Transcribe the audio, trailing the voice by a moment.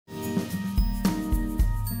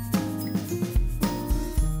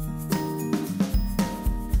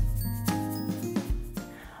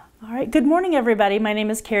right, good morning everybody. My name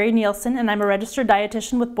is Carrie Nielsen and I'm a registered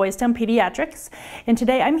dietitian with Boys Town Pediatrics. And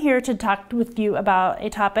today I'm here to talk with you about a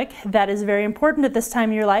topic that is very important at this time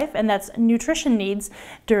in your life, and that's nutrition needs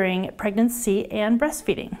during pregnancy and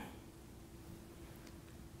breastfeeding.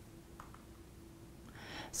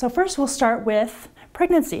 So first we'll start with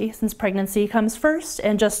pregnancy, since pregnancy comes first,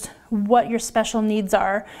 and just what your special needs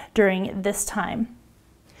are during this time.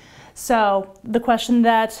 So the question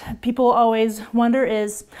that people always wonder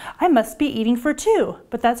is, I must be eating for two,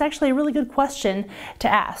 but that's actually a really good question to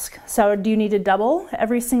ask. So do you need to double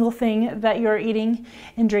every single thing that you're eating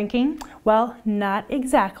and drinking? Well, not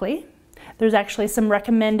exactly. There's actually some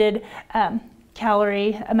recommended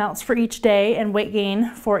calorie amounts for each day and weight gain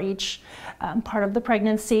for each part of the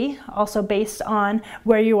pregnancy, also based on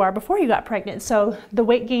where you are before you got pregnant. So the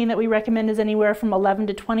weight gain that we recommend is anywhere from 11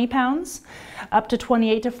 to 20 pounds up to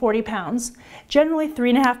 28 to 40 pounds. Generally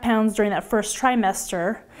 3.5 pounds during that first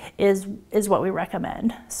trimester is what we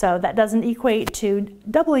recommend. So that doesn't equate to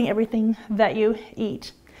doubling everything that you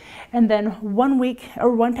eat. And then 1 week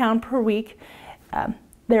or 1 pound per week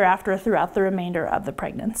thereafter throughout the remainder of the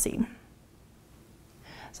pregnancy.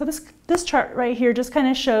 So this chart right here just kind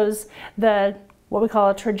of shows what we call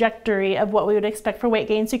a trajectory of what we would expect for weight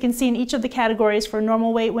gain. So you can see in each of the categories for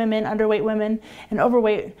normal weight women, underweight women, and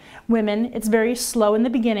overweight women, it's very slow in the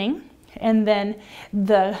beginning, and then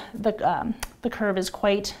the curve is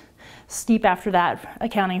quite steep after that,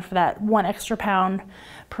 accounting for that 1 extra pound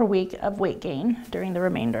per week of weight gain during the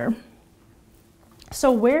remainder.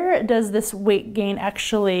 So where does this weight gain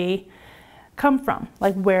actually come from?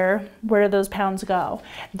 Like where do those pounds go?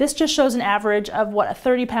 This just shows an average of what a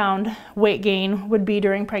 30-pound weight gain would be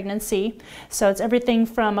during pregnancy. So it's everything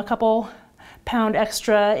from a couple pound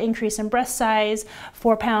extra increase in breast size,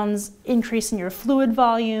 4 pounds increase in your fluid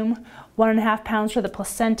volume, 1.5 pounds for the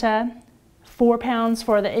placenta, 4 pounds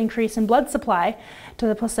for the increase in blood supply to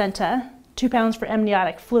the placenta, 2 pounds for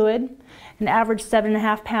amniotic fluid, an average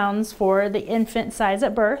 7.5 pounds for the infant size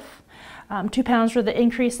at birth, 2 pounds for the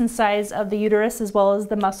increase in size of the uterus as well as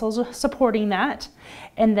the muscles supporting that,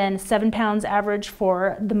 and then 7 pounds average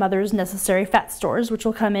for the mother's necessary fat stores, which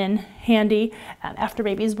will come in handy after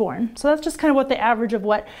baby's born. So that's just kind of what the average of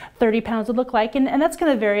what 30 pounds would look like, and that's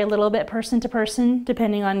going to vary a little bit person to person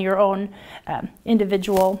depending on your own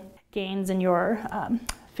individual gains and your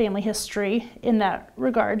family history in that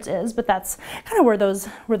regards is, but that's kind of where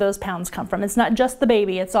those pounds come from. It's not just the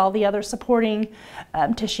baby, it's all the other supporting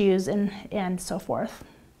tissues and so forth.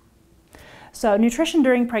 So nutrition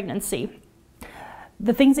during pregnancy.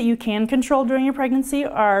 The things that you can control during your pregnancy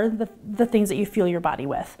are the things that you fuel your body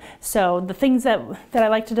with. So the things that I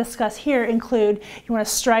like to discuss here include, you want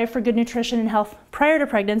to strive for good nutrition and health prior to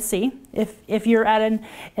pregnancy. If you're at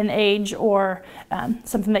an age or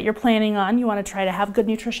something that you're planning on, you want to try to have good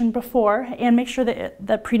nutrition before and make sure that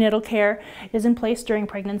the prenatal care is in place during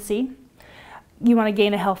pregnancy. You want to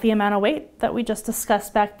gain a healthy amount of weight that we just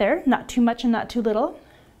discussed back there, not too much and not too little.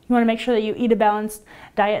 You want to make sure that you eat a balanced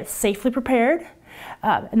diet, safely prepared.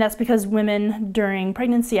 And that's because women during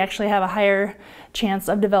pregnancy actually have a higher chance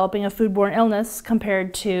of developing a foodborne illness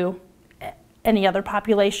compared to any other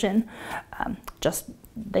population.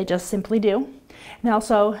 They just simply do. And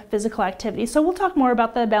also physical activity. So we'll talk more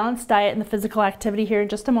about the balanced diet and the physical activity here in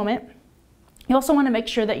just a moment. You also want to make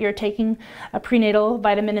sure that you're taking a prenatal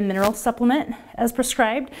vitamin and mineral supplement as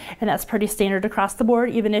prescribed, and that's pretty standard across the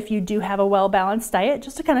board, even if you do have a well-balanced diet,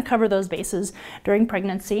 just to kind of cover those bases during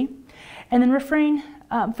pregnancy. And then refrain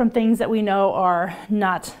from things that we know are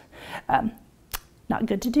not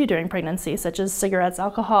good to do during pregnancy, such as cigarettes,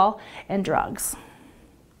 alcohol, and drugs.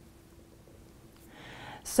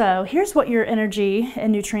 So here's what your energy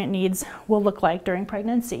and nutrient needs will look like during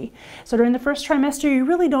pregnancy. So during the first trimester, you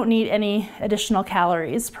really don't need any additional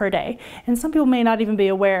calories per day. And some people may not even be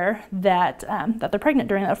aware that they're pregnant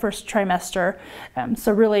during that first trimester.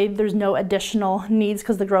 So really there's no additional needs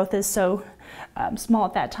because the growth is so small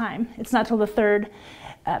at that time. It's not till the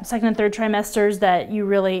second and third trimesters that you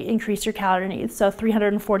really increase your calorie needs. So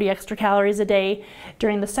 340 extra calories a day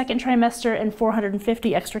during the second trimester and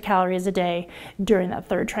 450 extra calories a day during that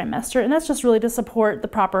third trimester. And that's just really to support the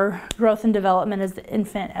proper growth and development as the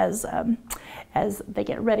infant as they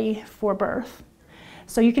get ready for birth.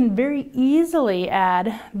 So you can very easily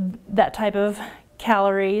add that type of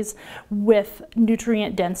calories with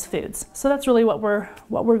nutrient-dense foods. So that's really what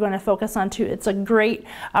we're going to focus on too. It's a great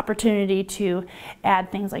opportunity to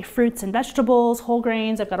add things like fruits and vegetables, whole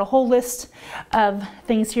grains. I've got a whole list of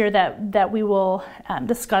things here that we will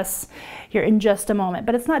discuss here in just a moment.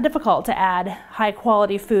 But it's not difficult to add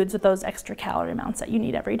high-quality foods with those extra calorie amounts that you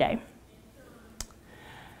need every day.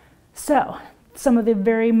 So Some of the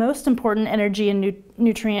very most important energy and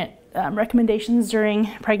nutrient recommendations during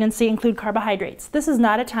pregnancy include carbohydrates. This is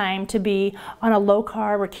not a time to be on a low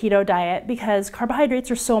carb or keto diet because carbohydrates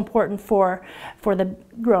are so important for the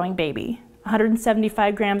growing baby.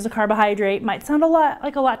 175 grams of carbohydrate might sound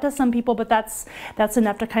like a lot to some people, but that's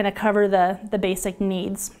enough to kind of cover the basic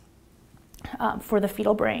needs for the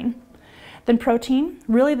fetal brain. Then protein,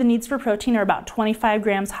 really the needs for protein are about 25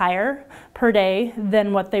 grams higher per day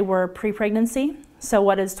than what they were pre-pregnancy. So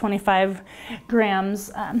what does 25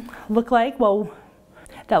 grams look like? Well,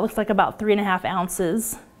 that looks like about 3.5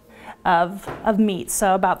 ounces of meat,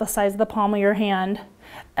 so about the size of the palm of your hand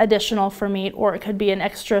additional for meat, or it could be an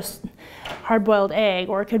extra hard-boiled egg,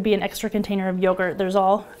 or it could be an extra container of yogurt. There's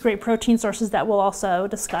all great protein sources that we'll also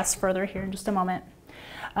discuss further here in just a moment.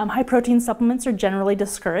 High protein supplements are generally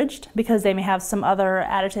discouraged because they may have some other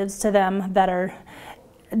additives to them that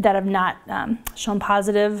have not shown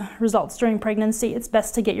positive results during pregnancy. It's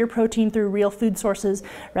best to get your protein through real food sources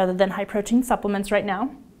rather than high protein supplements right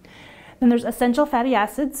now. Then there's essential fatty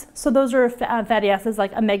acids. So those are fatty acids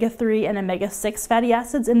like omega-3 and omega-6 fatty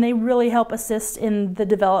acids, and they really help assist in the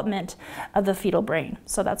development of the fetal brain.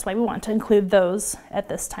 So that's why we want to include those at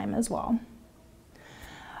this time as well.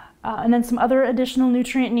 And then some other additional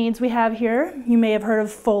nutrient needs we have here. You may have heard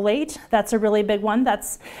of folate. That's a really big one.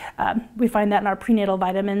 We find that in our prenatal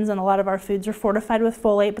vitamins, and a lot of our foods are fortified with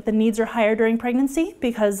folate, but the needs are higher during pregnancy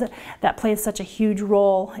because that plays such a huge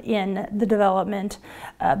role in the development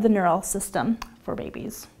of the neural system for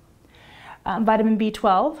babies. Vitamin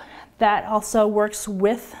B12, that also works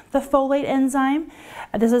with the folate enzyme.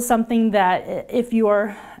 This is something that if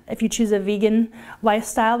you choose a vegan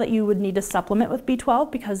lifestyle, that you would need to supplement with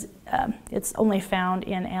B12 because it's only found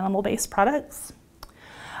in animal-based products.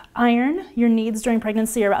 Iron, your needs during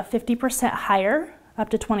pregnancy are about 50% higher, up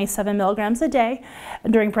to 27 milligrams a day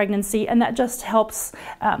during pregnancy, and that just helps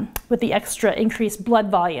with the extra increased blood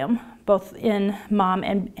volume, both in mom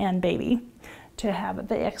and baby, to have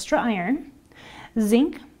the extra iron.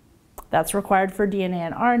 Zinc, that's required for DNA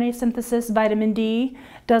and RNA synthesis. Vitamin D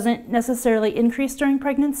doesn't necessarily increase during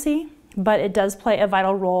pregnancy, but it does play a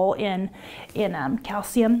vital role in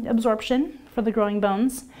calcium absorption for the growing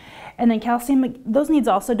bones. And then calcium, those needs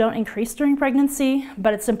also don't increase during pregnancy,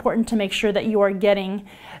 but it's important to make sure that you are getting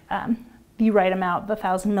the right amount, the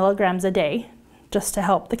 1,000 milligrams a day, just to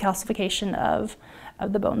help the calcification of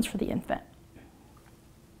the bones for the infant.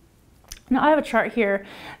 Now I have a chart here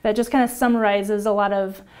that just kind of summarizes a lot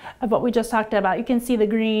of what we just talked about. You can see the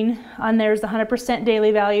green on there is the 100%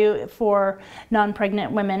 daily value for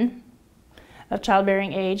non-pregnant women of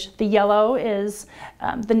childbearing age. The yellow is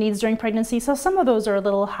the needs during pregnancy. So some of those are a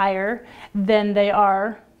little higher than they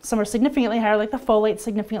are. Some are significantly higher, like the folate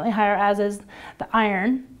significantly higher, as is the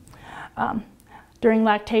iron. During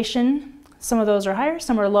lactation, some of those are higher,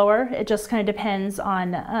 some are lower. It just kind of depends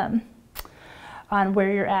on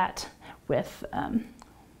where you're at with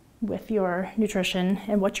your nutrition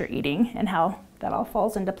and what you're eating and how that all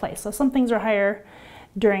falls into place. So some things are higher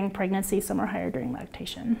during pregnancy, some are higher during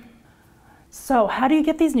lactation. So how do you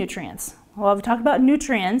get these nutrients? Well, we've talked about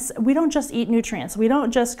nutrients. We don't just eat nutrients. We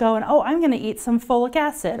don't just go and, oh, I'm going to eat some folic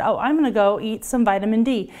acid. Oh, I'm going to go eat some vitamin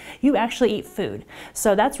D. You actually eat food.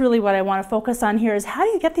 So that's really what I want to focus on here is how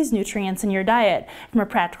do you get these nutrients in your diet from a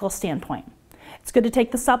practical standpoint? It's good to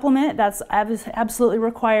take the supplement. That's absolutely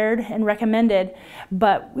required and recommended,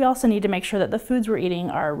 but we also need to make sure that the foods we're eating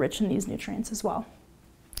are rich in these nutrients as well.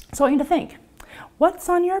 So I want you to think, what's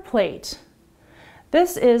on your plate?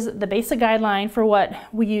 This is the basic guideline for what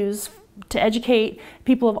we use to educate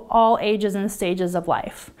people of all ages and stages of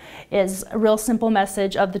life. Is a real simple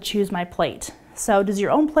message of the choose my plate. So does your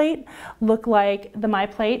own plate look like the my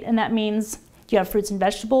plate? And that means you have fruits and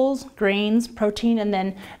vegetables, grains, protein, and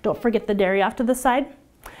then don't forget the dairy off to the side.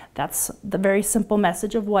 That's the very simple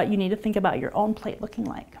message of what you need to think about your own plate looking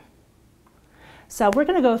like. So we're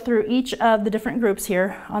going to go through each of the different groups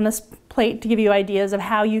here on this plate to give you ideas of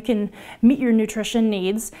how you can meet your nutrition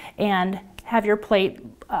needs and have your plate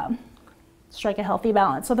strike a healthy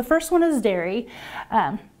balance. So the first one is dairy.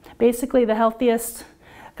 Basically the healthiest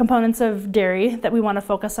components of dairy that we want to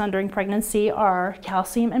focus on during pregnancy are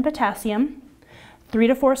calcium and potassium. 3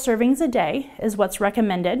 to 4 servings a day is what's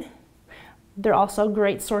recommended. They're also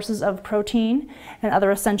great sources of protein and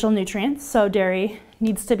other essential nutrients, so dairy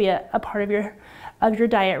needs to be a part of your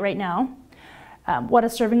diet right now. What a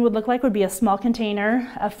serving would look like would be a small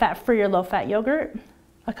container of fat-free or low-fat yogurt,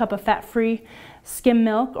 a cup of fat-free skim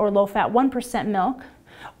milk or low-fat 1% milk,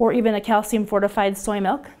 or even a calcium-fortified soy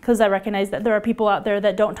milk, because I recognize that there are people out there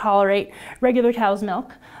that don't tolerate regular cow's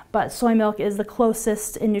milk, but soy milk is the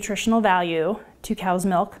closest in nutritional value to cow's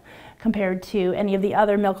milk compared to any of the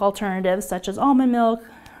other milk alternatives such as almond milk,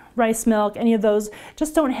 rice milk. Any of those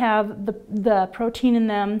just don't have the protein in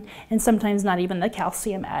them, and sometimes not even the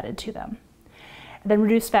calcium added to them. And then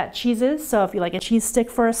reduced fat cheeses. So if you like a cheese stick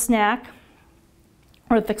for a snack,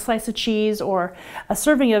 or a thick slice of cheese, or a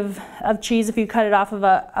serving of cheese, if you cut it off of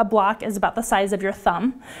a block, is about the size of your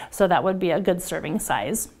thumb. So that would be a good serving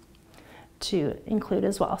size to include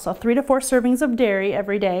as well. So 3 to 4 servings of dairy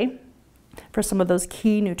every day for some of those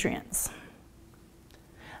key nutrients.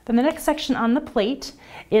 Then the next section on the plate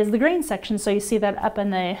is the grain section. So you see that up in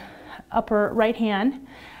the upper right hand.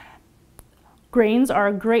 Grains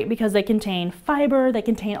are great because they contain fiber, they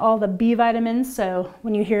contain all the B vitamins. So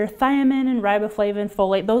when you hear thiamine and riboflavin,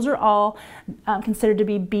 folate, those are all considered to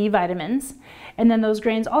be B vitamins. And then those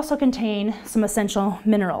grains also contain some essential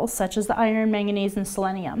minerals such as the iron, manganese, and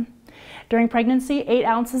selenium. During pregnancy, 8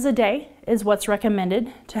 ounces a day is what's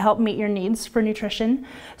recommended to help meet your needs for nutrition.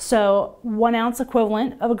 So 1 ounce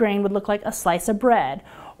equivalent of a grain would look like a slice of bread,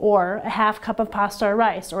 or a half cup of pasta or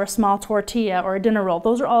rice, or a small tortilla, or a dinner roll.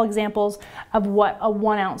 Those are all examples of what a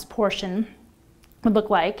 1 ounce portion would look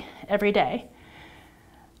like every day.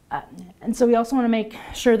 And so we also want to make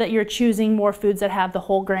sure that you're choosing more foods that have the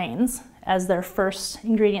whole grains as their first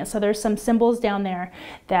ingredient. So there's some symbols down there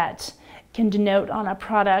that can denote on a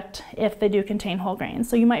product if they do contain whole grains.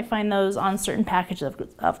 So you might find those on certain packages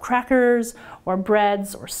of crackers or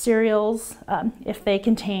breads or cereals if they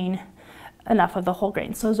contain enough of the whole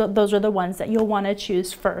grains. So those are the ones that you'll want to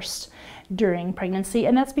choose first during pregnancy,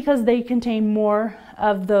 and that's because they contain more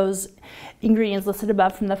of those ingredients listed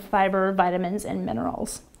above from the fiber, vitamins, and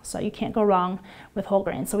minerals. So you can't go wrong with whole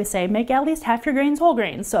grains. So we say make at least half your grains whole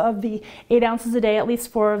grains. So of the 8 ounces a day, at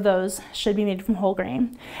least 4 of those should be made from whole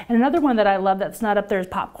grain. And another one that I love that's not up there is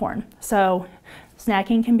popcorn. So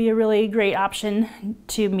snacking can be a really great option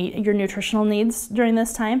to meet your nutritional needs during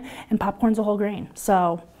this time, and popcorn's a whole grain.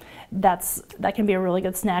 So that can be a really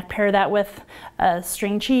good snack. Pair that with a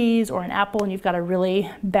string cheese or an apple, and you've got a really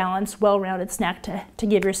balanced, well-rounded snack to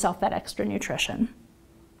give yourself that extra nutrition.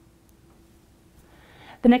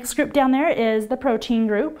 The next group down there is the protein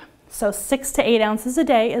group. So 6 to 8 ounces a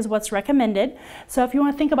day is what's recommended. So if you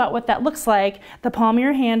want to think about what that looks like, the palm of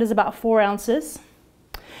your hand is about 4 ounces.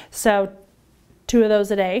 So 2 of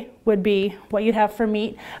those a day would be what you'd have for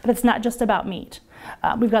meat, but it's not just about meat.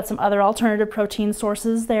 We've got some other alternative protein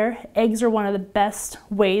sources there. Eggs are one of the best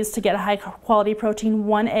ways to get a high quality protein.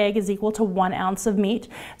 1 egg is equal to 1 ounce of meat.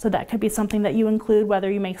 So that could be something that you include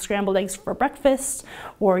whether you make scrambled eggs for breakfast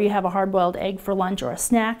or you have a hard-boiled egg for lunch or a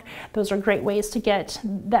snack. Those are great ways to get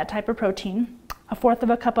that type of protein.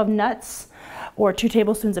 1/4 cup of nuts or 2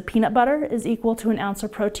 tablespoons of peanut butter is equal to 1 ounce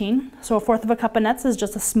of protein. So 1/4 cup of nuts is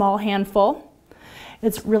just a small handful.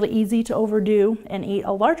 It's really easy to overdo and eat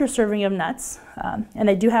a larger serving of nuts, and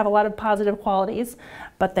they do have a lot of positive qualities,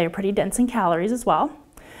 but they're pretty dense in calories as well.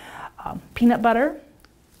 Peanut butter,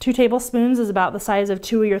 2 tablespoons is about the size of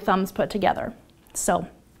 2 of your thumbs put together. So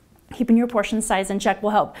keeping your portion size in check will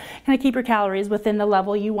help kind of keep your calories within the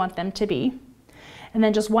level you want them to be. And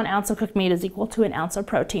then just 1 ounce of cooked meat is equal to 1 ounce of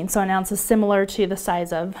protein. So 1 ounce is similar to the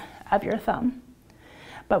size of your thumb.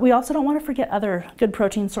 But we also don't want to forget other good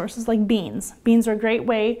protein sources like beans. Beans are a great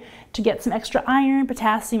way to get some extra iron,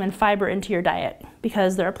 potassium, and fiber into your diet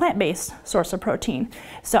because they're a plant-based source of protein.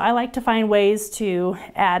 So I like to find ways to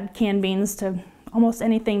add canned beans to almost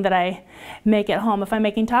anything that I make at home. If I'm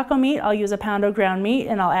making taco meat, I'll use a pound of ground meat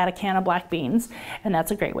and I'll add a can of black beans. And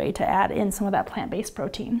that's a great way to add in some of that plant-based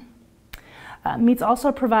protein. Meats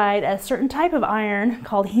also provide a certain type of iron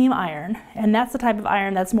called heme iron, and that's the type of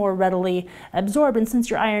iron that's more readily absorbed. And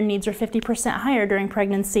since your iron needs are 50% higher during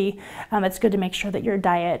pregnancy, it's good to make sure that your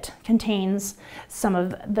diet contains some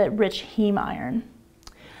of the rich heme iron.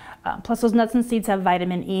 Plus those nuts and seeds have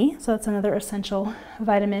vitamin E, so that's another essential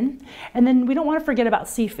vitamin. And then we don't want to forget about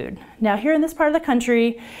seafood. Now here in this part of the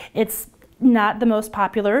country, it's not the most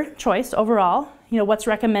popular choice overall. You know, what's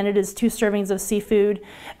recommended is 2 servings of seafood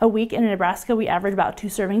a week. In Nebraska, we average about 2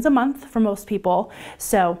 servings a month for most people.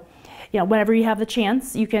 So, you know, whenever you have the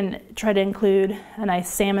chance, you can try to include a nice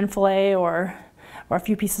salmon fillet or a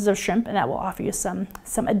few pieces of shrimp, and that will offer you some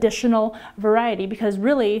additional variety, because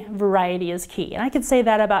really variety is key. And I could say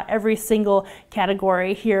that about every single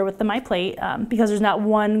category here with My Plate, because there's not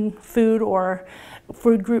one food or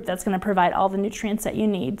food group that's going to provide all the nutrients that you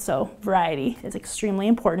need. So variety is extremely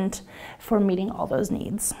important for meeting all those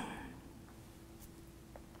needs.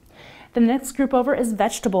 The next group over is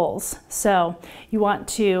vegetables. So you want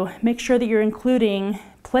to make sure that you're including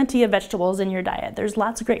plenty of vegetables in your diet. There's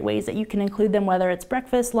lots of great ways that you can include them, whether it's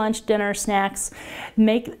breakfast, lunch, dinner, snacks.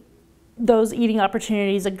 Make those eating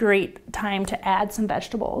opportunities a great time to add some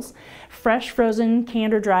vegetables. Fresh, frozen,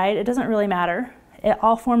 canned, or dried, it doesn't really matter.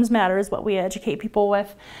 All forms matter is what we educate people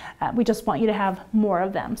with. We just want you to have more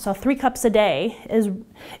of them. So 3 cups a day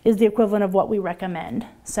is the equivalent of what we recommend.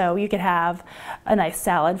 So you could have a nice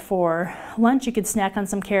salad for lunch. You could snack on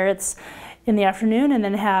some carrots in the afternoon and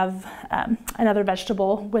then have another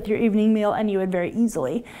vegetable with your evening meal, and you would very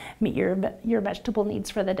easily meet your vegetable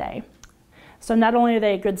needs for the day. So not only are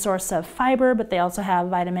they a good source of fiber, but they also have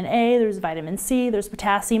vitamin A, there's vitamin C, there's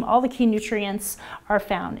potassium. All the key nutrients are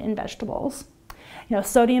found in vegetables. You know,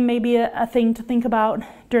 sodium may be a thing to think about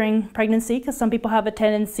during pregnancy, because some people have a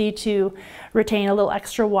tendency to retain a little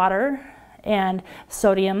extra water, and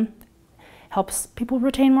sodium helps people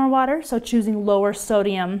retain more water. So choosing lower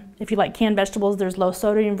sodium, if you like canned vegetables, there's low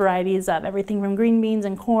sodium varieties of everything from green beans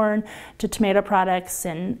and corn to tomato products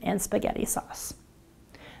and spaghetti sauce.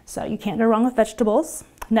 So you can't go wrong with vegetables.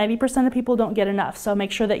 90% of people don't get enough, so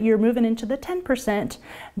make sure that you're moving into the 10%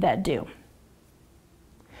 that do.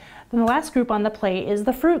 Then the last group on the plate is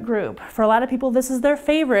the fruit group. For a lot of people, this is their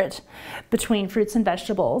favorite between fruits and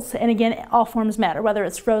vegetables. And again, all forms matter, whether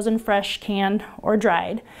it's frozen, fresh, canned, or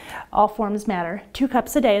dried. All forms matter. 2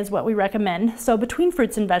 cups a day is what we recommend. So between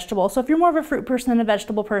fruits and vegetables, so if you're more of a fruit person than a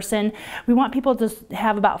vegetable person, we want people to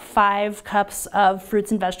have about 5 cups of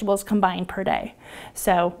fruits and vegetables combined per day.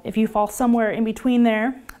 So if you fall somewhere in between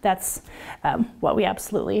there, that's what we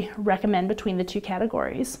absolutely recommend between the 2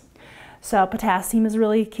 categories. So potassium is a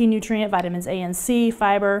really key nutrient, vitamins A and C,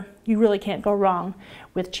 fiber. You really can't go wrong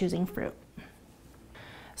with choosing fruit.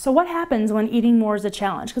 So what happens when eating more is a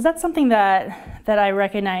challenge? Because that's something that I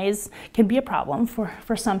recognize can be a problem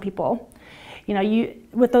for some people. You know,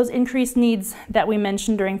 with those increased needs that we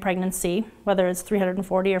mentioned during pregnancy, whether it's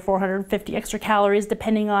 340 or 450 extra calories,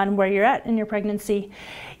 depending on where you're at in your pregnancy,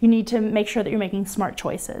 you need to make sure that you're making smart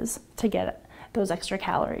choices to get those extra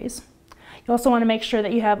calories. You also want to make sure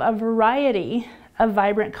that you have a variety of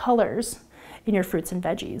vibrant colors in your fruits and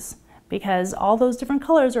veggies, because all those different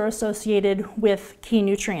colors are associated with key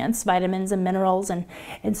nutrients, vitamins and minerals and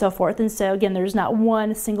so forth. And so again, there's not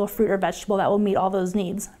one single fruit or vegetable that will meet all those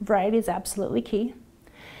needs. Variety is absolutely key.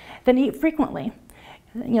 Then eat frequently.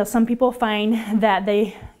 You know, some people find that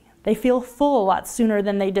they feel full a lot sooner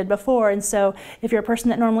than they did before. And so if you're a person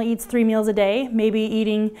that normally eats 3 meals a day, maybe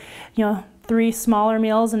eating, 3 smaller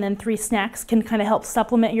meals and then 3 snacks can kind of help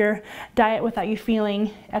supplement your diet without you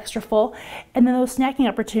feeling extra full. And then those snacking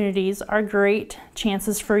opportunities are great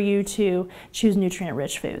chances for you to choose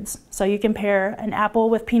nutrient-rich foods. So you can pair an apple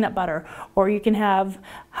with peanut butter, or you can have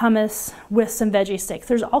hummus with some veggie sticks.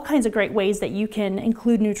 There's all kinds of great ways that you can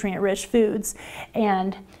include nutrient-rich foods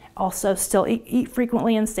and also still eat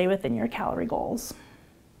frequently and stay within your calorie goals.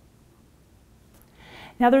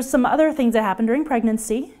 Now there's some other things that happen during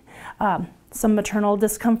pregnancy. Some maternal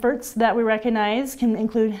discomforts that we recognize can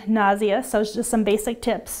include nausea, so it's just some basic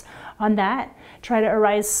tips on that. Try to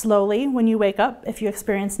arise slowly when you wake up if you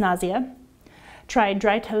experience nausea. Try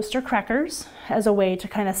dry toast or crackers as a way to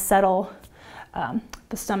kind of settle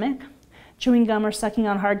the stomach. Chewing gum or sucking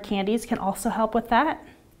on hard candies can also help with that.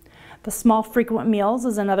 The small frequent meals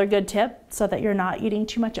is another good tip so that you're not eating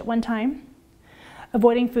too much at one time.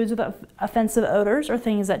 Avoiding foods with offensive odors or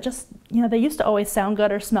things that just, they used to always sound good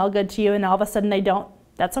or smell good to you and all of a sudden they don't.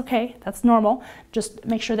 That's okay, that's normal. Just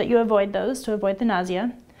make sure that you avoid those to avoid the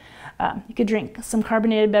nausea. You could drink some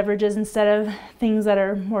carbonated beverages instead of things that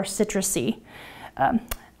are more citrusy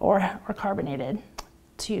or carbonated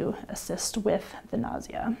to assist with the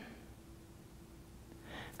nausea.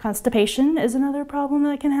 Constipation is another problem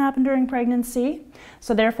that can happen during pregnancy.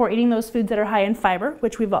 So therefore, eating those foods that are high in fiber,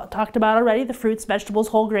 which we've talked about already, the fruits, vegetables,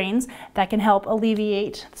 whole grains, that can help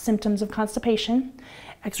alleviate symptoms of constipation.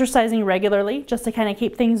 Exercising regularly, just to kind of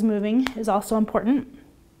keep things moving, is also important.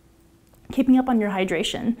 Keeping up on your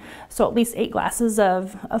hydration. So at least 8 glasses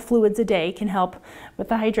of fluids a day can help with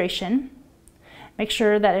the hydration. Make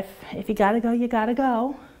sure that if you gotta go, you gotta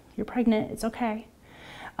go. You're pregnant, it's okay.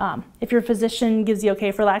 If your physician gives you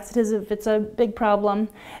okay for laxatives, if it's a big problem,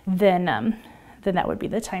 then that would be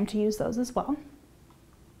the time to use those as well.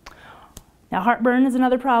 Now, heartburn is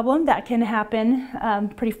another problem that can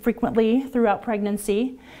happen pretty frequently throughout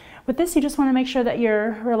pregnancy. With this, you just want to make sure that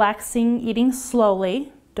you're relaxing, eating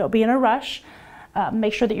slowly. Don't be in a rush.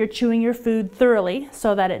 Make sure that you're chewing your food thoroughly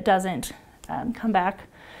so that it doesn't come back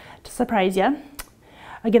to surprise you.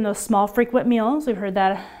 Again, those small frequent meals, we've heard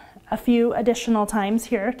that a few additional times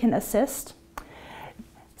here, can assist.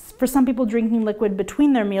 For some people, drinking liquid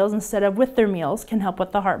between their meals instead of with their meals can help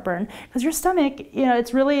with the heartburn, because your stomach,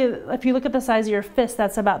 it's really, if you look at the size of your fist,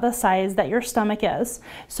 that's about the size that your stomach is.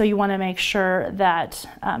 So you want to make sure that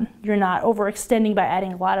you're not overextending by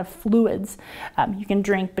adding a lot of fluids. You can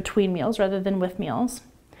drink between meals rather than with meals.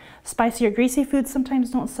 Spicy or greasy foods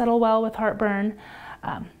sometimes don't settle well with heartburn.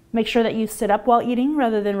 Make sure that you sit up while eating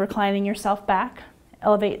rather than reclining yourself back.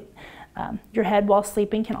 Elevate your head while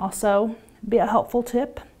sleeping can also be a helpful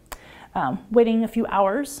tip. Waiting a few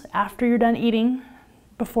hours after you're done eating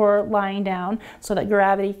before lying down so that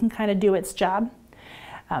gravity can kind of do its job.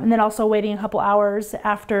 And then also waiting a couple hours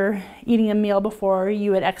after eating a meal before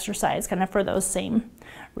you would exercise, kind of for those same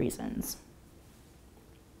reasons.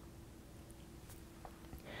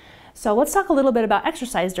 So let's talk a little bit about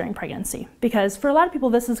exercise during pregnancy, because for a lot of people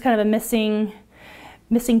this is kind of a missing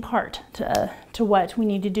part to what we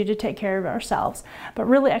need to do to take care of ourselves. But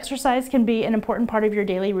really, exercise can be an important part of your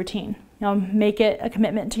daily routine. Make it a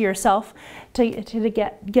commitment to yourself to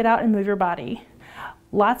get out and move your body.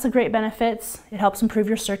 Lots of great benefits. It helps improve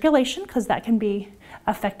your circulation, because that can be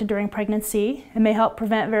affected during pregnancy. It may help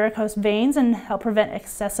prevent varicose veins and help prevent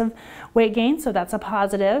excessive weight gain, so that's a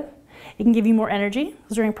positive. It can give you more energy,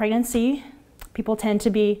 because during pregnancy people tend to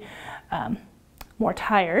be more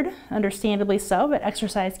tired, understandably so, but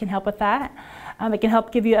exercise can help with that. It can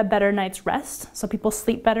help give you a better night's rest, so people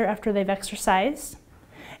sleep better after they've exercised.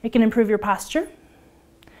 It can improve your posture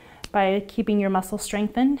by keeping your muscles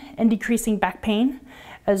strengthened, and decreasing back pain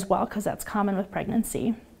as well, because that's common with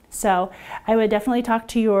pregnancy. So I would definitely talk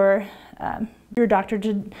to your doctor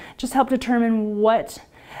to just help determine what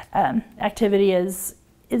activity is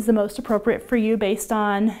the most appropriate for you based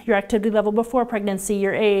on your activity level before pregnancy,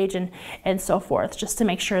 your age, and so forth, just to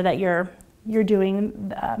make sure that you're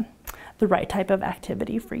doing the right type of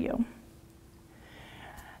activity for you.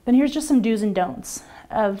 Then here's just some do's and don'ts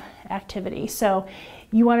of activity. So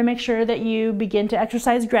you want to make sure that you begin to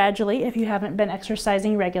exercise gradually if you haven't been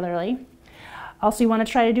exercising regularly. Also, you want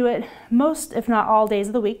to try to do it most, if not all, days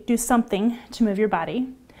of the week. Do something to move your body.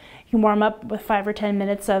 You can warm up with 5 or 10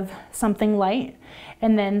 minutes of something light,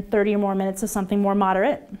 and then 30 or more minutes of something more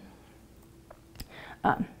moderate.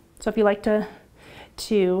 So if you like to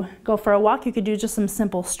go for a walk, you could do just some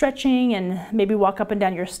simple stretching and maybe walk up and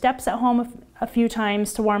down your steps at home a few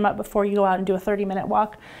times to warm up before you go out and do a 30-minute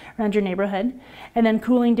walk around your neighborhood. And then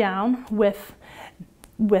cooling down with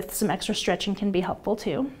some extra stretching can be helpful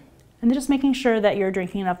too. And then just making sure that you're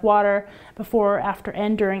drinking enough water before, after,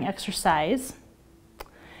 and during exercise.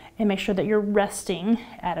 And make sure that you're resting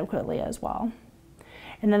adequately as well.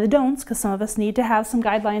 And then the don'ts, because some of us need to have some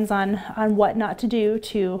guidelines on what not to do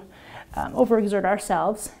to overexert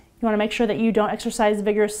ourselves. You want to make sure that you don't exercise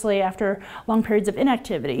vigorously after long periods of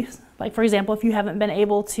inactivity. Like, for example, if you haven't been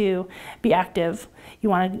able to be active, you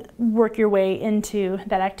want to work your way into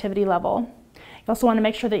that activity level. You also want to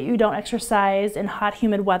make sure that you don't exercise in hot,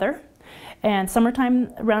 humid weather. And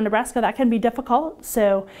summertime around Nebraska, that can be difficult.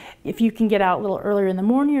 So if you can get out a little earlier in the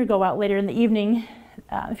morning or go out later in the evening,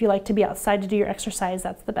 if you like to be outside to do your exercise,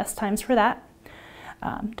 that's the best times for that.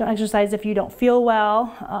 Don't exercise if you don't feel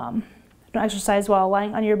well. Don't exercise while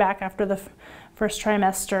lying on your back after the first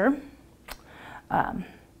trimester. Don't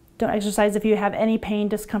exercise if you have any pain,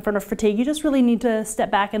 discomfort, or fatigue. You just really need to step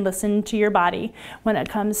back and listen to your body when it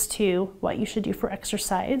comes to what you should do for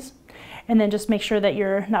exercise. And then just make sure that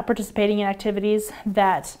you're not participating in activities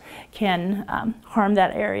that can harm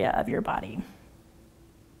that area of your body.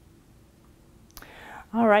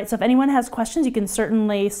 All right, so if anyone has questions, you can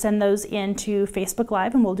certainly send those in to Facebook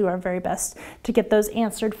Live, and we'll do our very best to get those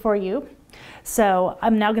answered for you. So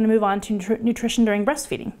I'm now going to move on to nutrition during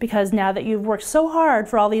breastfeeding, because now that you've worked so hard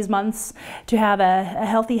for all these months to have a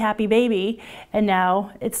healthy, happy baby, and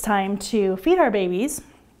now it's time to feed our babies.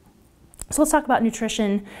 So let's talk about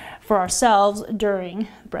nutrition for ourselves during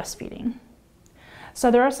breastfeeding. So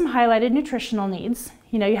there are some highlighted nutritional needs.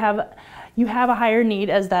 You have a higher need,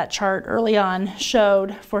 as that chart early on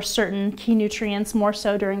showed, for certain key nutrients, more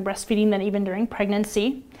so during breastfeeding than even during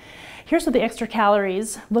pregnancy. Here's what the extra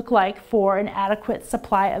calories look like for an adequate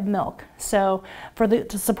supply of milk. So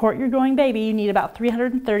to support your growing baby, you need about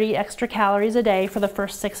 330 extra calories a day for the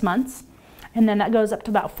first 6 months. And then that goes up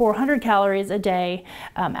to about 400 calories a day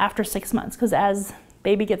after 6 months, because as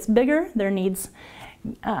baby gets bigger, their needs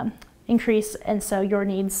increase, and so your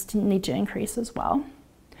needs need to increase as well.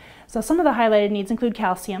 So some of the highlighted needs include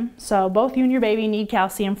calcium. So both you and your baby need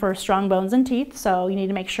calcium for strong bones and teeth. So you need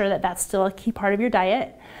to make sure that that's still a key part of your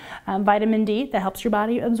diet. Vitamin D, that helps your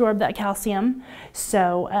body absorb that calcium.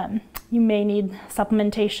 So you may need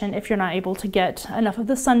supplementation if you're not able to get enough of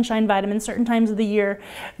the sunshine vitamin. Certain times of the year,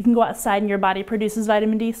 you can go outside and your body produces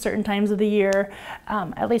vitamin D. Certain times of the year,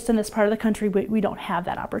 at least in this part of the country, we don't have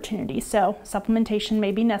that opportunity. So supplementation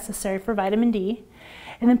may be necessary for vitamin D.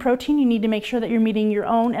 And then protein, you need to make sure that you're meeting your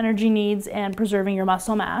own energy needs and preserving your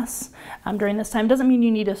muscle mass during this time. Doesn't mean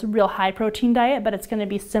you need a real high protein diet, but it's going to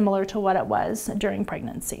be similar to what it was during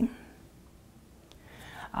pregnancy.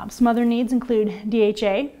 Some other needs include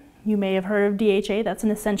DHA. You may have heard of DHA. That's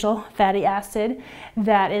an essential fatty acid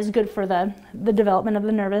that is good for the development of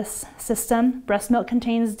the nervous system. Breast milk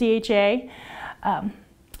contains DHA,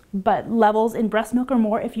 but levels in breast milk are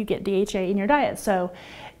more if you get DHA in your diet. So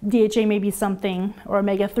DHA may be something, or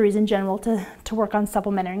omega-3s in general, to work on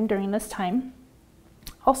supplementing during this time.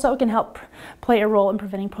 Also, it can help play a role in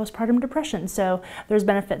preventing postpartum depression. So there's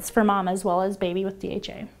benefits for mom as well as baby with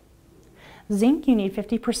DHA. Zinc, you need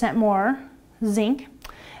 50% more zinc.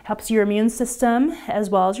 Helps your immune system as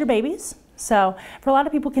well as your baby's. So for a lot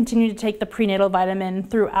of people, continue to take the prenatal vitamin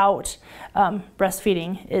throughout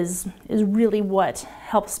breastfeeding is really what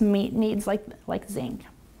helps meet needs like zinc.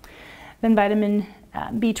 Then vitamin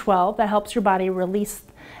B12, that helps your body release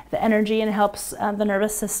the energy and helps the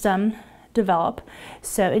nervous system develop.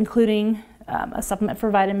 So including a supplement for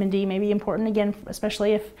vitamin D may be important, again,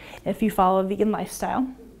 especially if you follow a vegan lifestyle.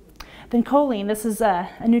 Then choline, this is a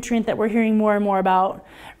nutrient that we're hearing more and more about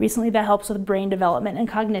recently that helps with brain development and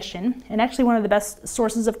cognition. And actually one of the best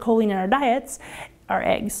sources of choline in our diets are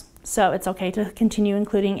eggs. So it's okay to continue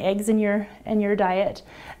including eggs in your diet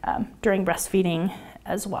during breastfeeding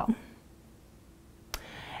as well.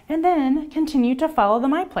 And then continue to follow the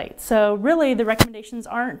MyPlate. So really the recommendations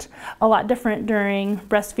aren't a lot different during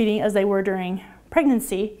breastfeeding as they were during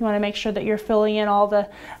pregnancy. You want to make sure that you're filling in all the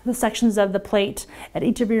sections of the plate at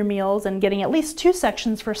each of your meals and getting at least 2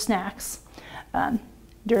 sections for snacks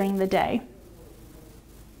during the day.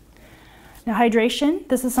 Now hydration,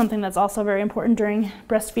 this is something that's also very important during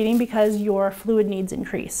breastfeeding because your fluid needs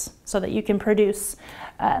increase so that you can produce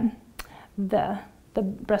the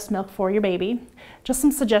breast milk for your baby. Just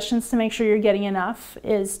some suggestions to make sure you're getting enough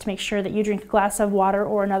is to make sure that you drink a glass of water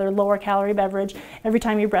or another lower calorie beverage every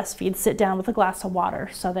time you breastfeed. Sit down with a glass of water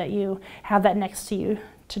so that you have that next to you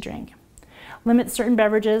to drink. Limit certain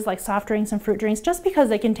beverages like soft drinks and fruit drinks just because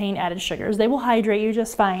they contain added sugars. They will hydrate you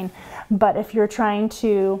just fine, but if you're trying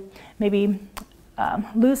to maybe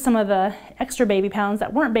lose some of the extra baby pounds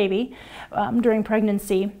that weren't baby during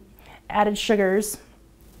pregnancy, added sugars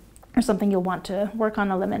or something you'll want to work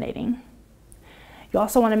on eliminating. You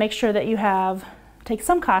also want to make sure that you take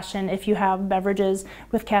some caution if you have beverages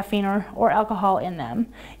with caffeine or alcohol in them.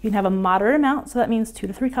 You can have a moderate amount, so that means 2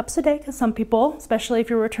 to 3 cups a day, because some people, especially if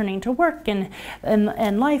you're returning to work and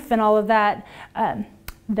life and all of that,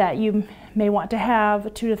 that you may want to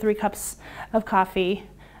have 2 to 3 cups of coffee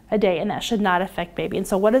a day, and that should not affect baby. And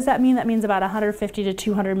so what does that mean? That means about 150 to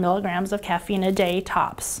 200 milligrams of caffeine a day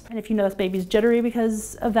tops. And if you notice baby's jittery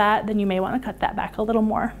because of that, then you may want to cut that back a little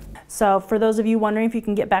more. So for those of you wondering if you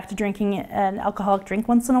can get back to drinking an alcoholic drink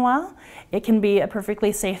once in a while, it can be a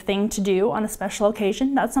perfectly safe thing to do on a special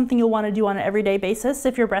occasion. Not something you'll want to do on an everyday basis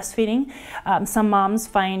if you're breastfeeding. Some moms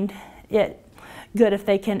find it good if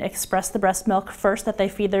they can express the breast milk first, that they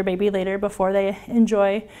feed their baby later before they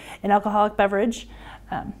enjoy an alcoholic beverage.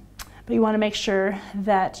 But you want to make sure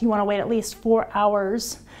that you want to wait at least 4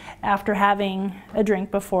 hours after having a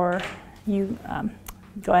drink before you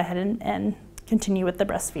go ahead and continue with the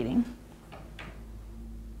breastfeeding.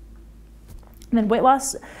 And then weight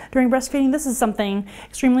loss during breastfeeding, this is something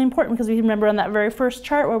extremely important because we remember on that very first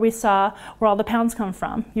chart where we saw where all the pounds come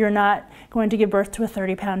from. You're not going to give birth to a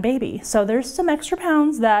 30-pound baby. So there's some extra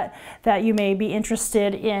pounds that you may be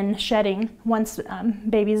interested in shedding once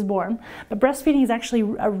baby is born. But breastfeeding is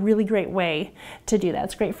actually a really great way to do that.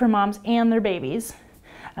 It's great for moms and their babies.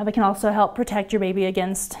 It can also help protect your baby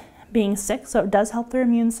against being sick, so it does help their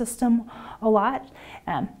immune system a lot,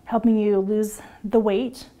 helping you lose the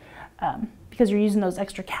weight because you're using those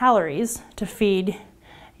extra calories to feed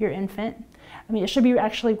your infant. I mean, it should be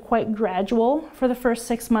actually quite gradual for the first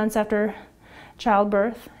 6 months after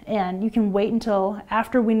childbirth, and you can wait until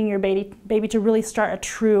after weaning your baby to really start a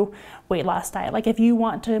true weight loss diet. Like if you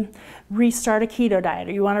want to restart a keto diet,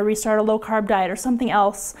 or you want to restart a low-carb diet or something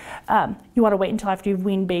else, you want to wait until after you've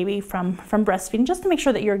weaned baby from breastfeeding, just to make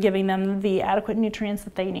sure that you're giving them the adequate nutrients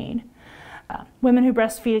that they need. Women who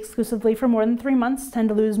breastfeed exclusively for more than 3 months tend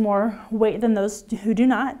to lose more weight than those who do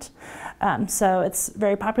not. So it's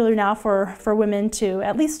very popular now for women to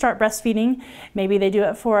at least start breastfeeding. Maybe they do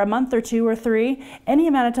it for a month or 2 or 3. Any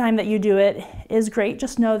amount of time that you do it is great.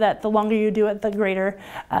 Just know that the longer you do it, the greater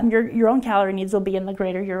your own calorie needs will be, and the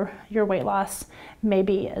greater your weight loss may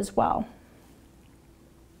be as well.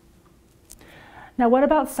 Now, what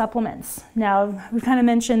about supplements? Now, we've kind of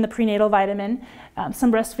mentioned the prenatal vitamin.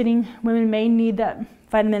 Some breastfeeding women may need that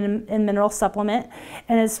vitamin and mineral supplement.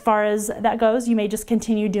 And as far as that goes, you may just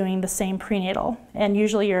continue doing the same prenatal. And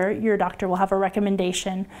usually your doctor will have a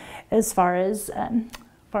recommendation as far as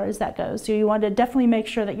that goes. So you want to definitely make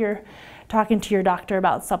sure that you're talking to your doctor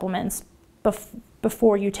about supplements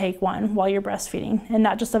before you take one while you're breastfeeding. And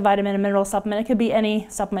not just a vitamin and mineral supplement. It could be any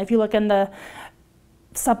supplement. If you look in the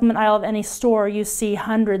supplement aisle of any store, you see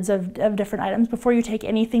hundreds of different items. Before you take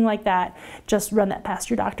anything like that, just run that past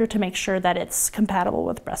your doctor to make sure that it's compatible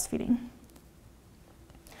with breastfeeding.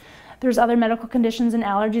 There's other medical conditions and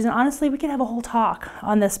allergies, and honestly, we could have a whole talk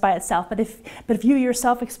on this by itself, but if you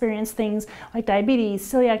yourself experience things like diabetes,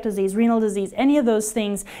 celiac disease, renal disease, any of those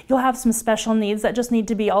things, you'll have some special needs that just need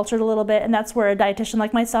to be altered a little bit, and that's where a dietitian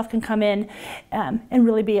like myself can come in and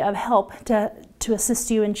really be of help to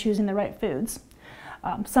assist you in choosing the right foods.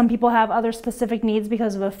 Some people have other specific needs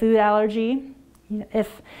because of a food allergy.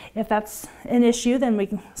 If that's an issue, then we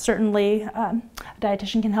can certainly, a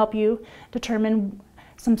dietitian can help you determine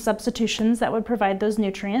some substitutions that would provide those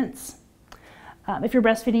nutrients. If you're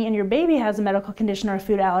breastfeeding and your baby has a medical condition or a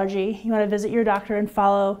food allergy, you want to visit your doctor and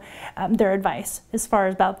follow their advice as far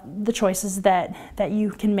as about the choices that you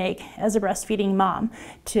can make as a breastfeeding mom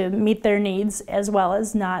to meet their needs as well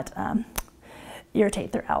as not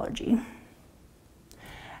irritate their allergy.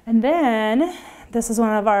 And then, this is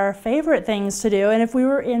one of our favorite things to do, and if we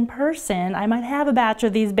were in person, I might have a batch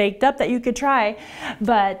of these baked up that you could try,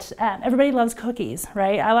 but everybody loves cookies,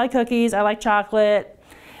 right? I like cookies, I like chocolate.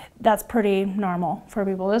 That's pretty normal for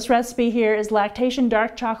people. This recipe here is lactation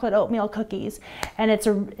dark chocolate oatmeal cookies, and it's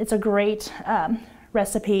a great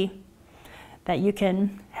recipe that you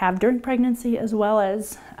can have during pregnancy as well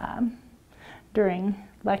as during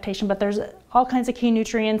lactation, but there's all kinds of key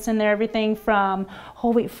nutrients in there, everything from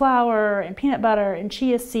whole wheat flour and peanut butter and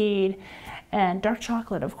chia seed and dark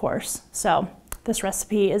chocolate, of course. So this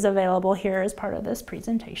recipe is available here as part of this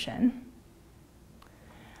presentation.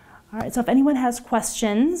 All right, so if anyone has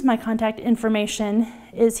questions, my contact information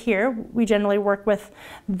is here. We generally work with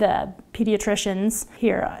the pediatricians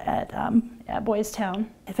here at Boys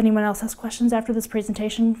Town. If anyone else has questions after this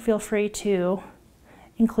presentation, feel free to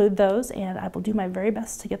include those, and I will do my very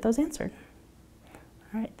best to get those answered.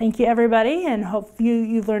 All right, thank you everybody, and hope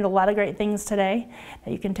you've learned a lot of great things today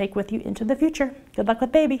that you can take with you into the future. Good luck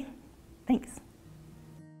with baby. Thanks.